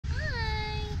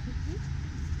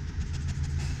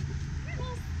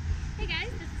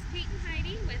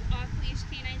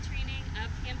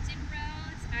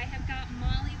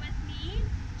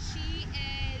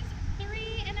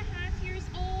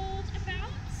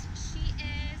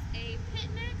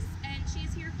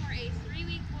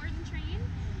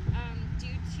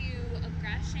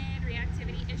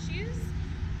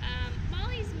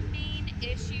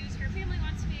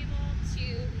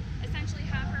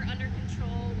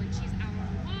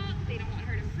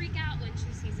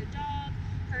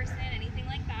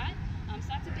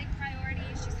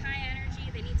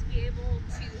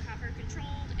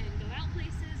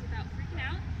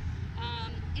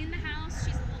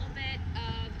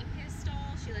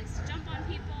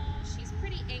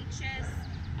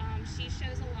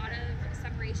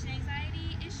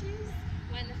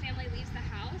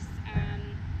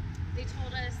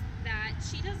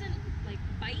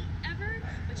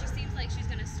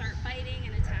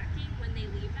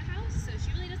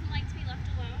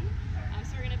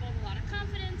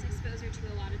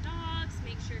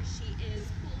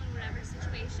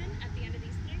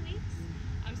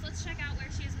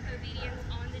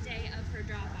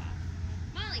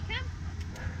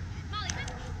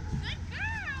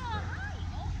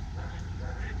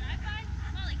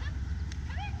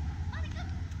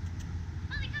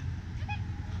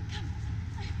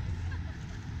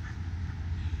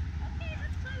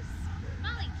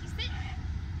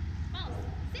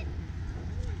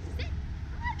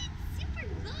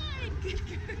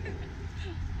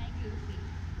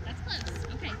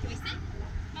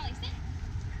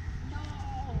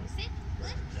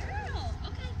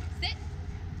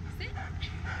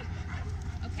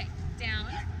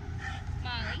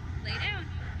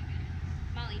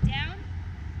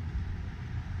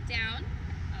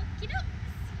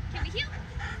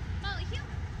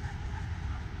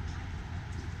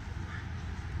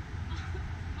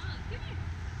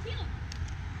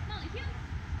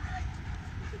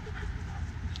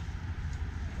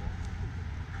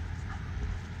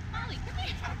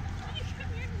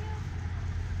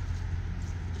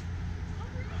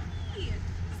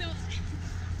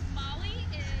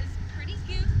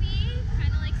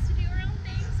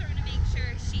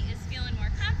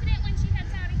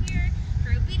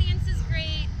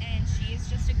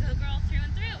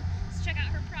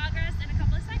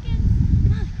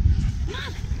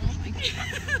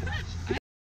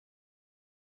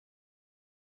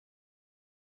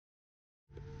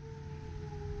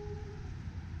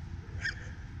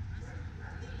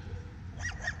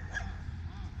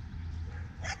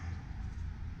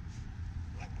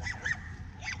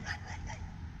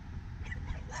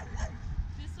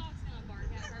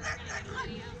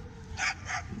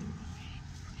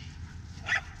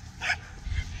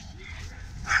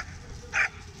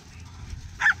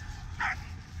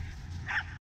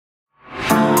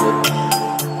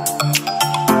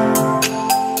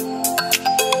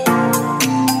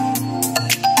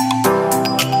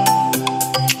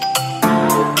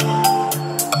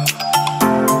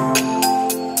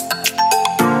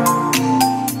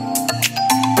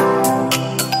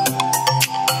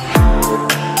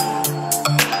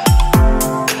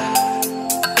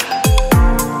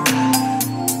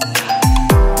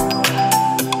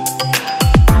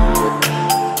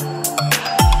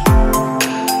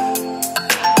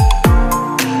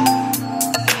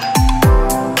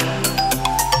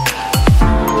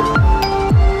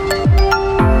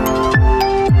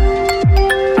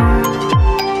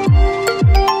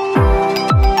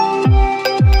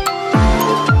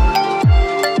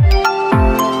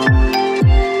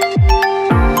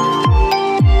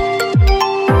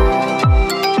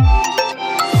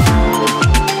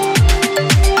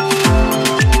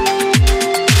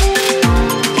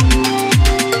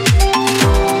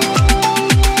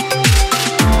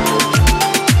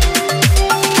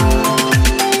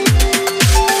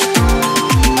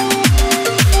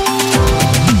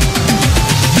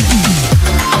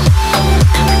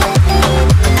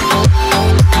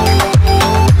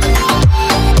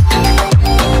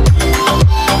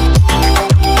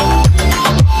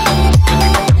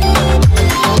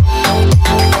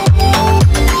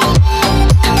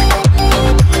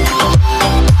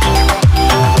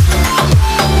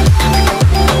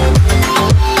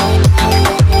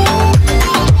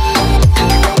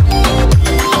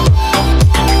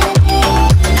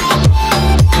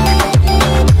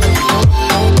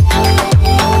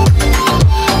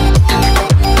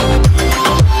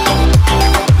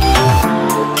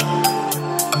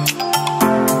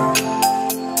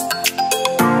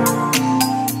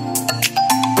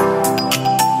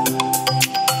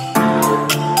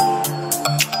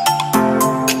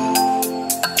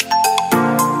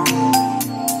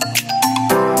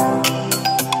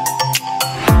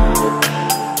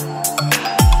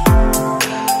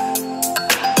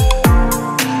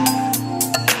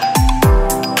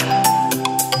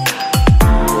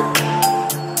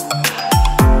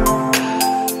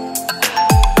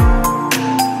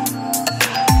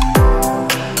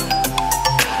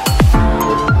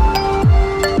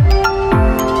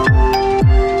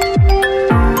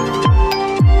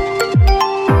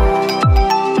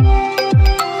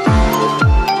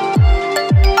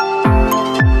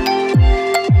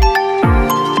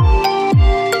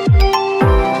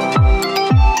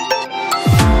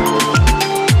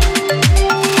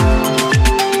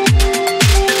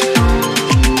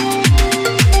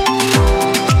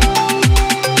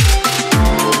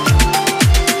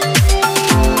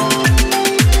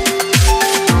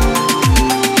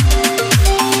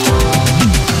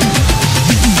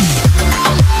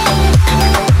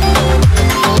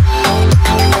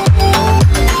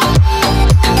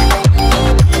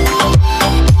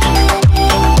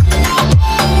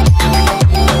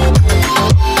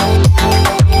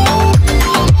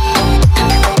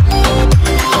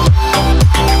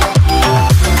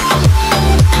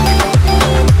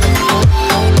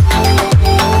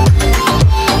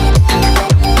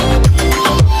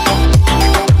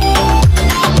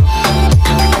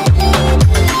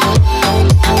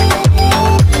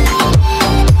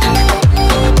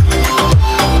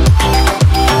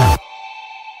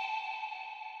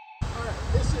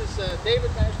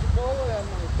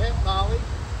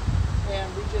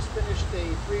a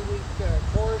 3-week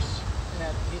course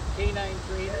at Canine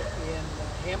Training in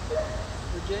Hampton,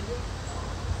 Virginia.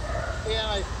 And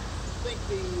I think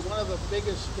one of the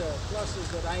biggest pluses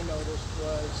that I noticed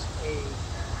was a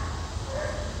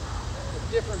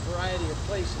different variety of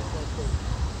places that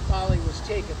Molly was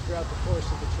taken throughout the course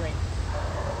of the training.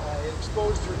 It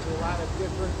exposed her to a lot of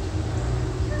different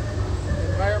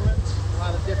environments, a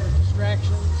lot of different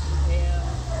distractions, and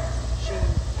she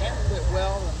handled it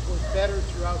well and was better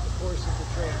throughout the course of the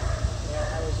training. And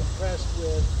I was impressed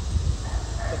with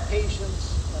the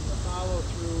patience and the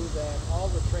follow-through that all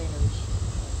the trainers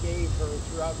gave her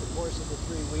throughout the course of the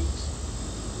 3 weeks.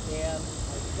 And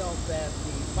I felt that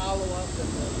the follow-up and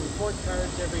the report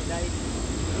cards every night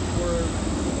were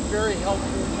very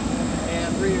helpful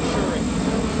and reassuring,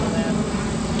 so that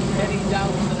any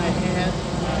doubts that I had,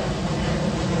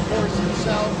 the course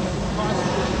itself and the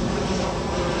possibility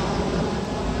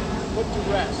put to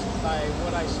rest by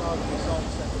what I saw the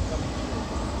results that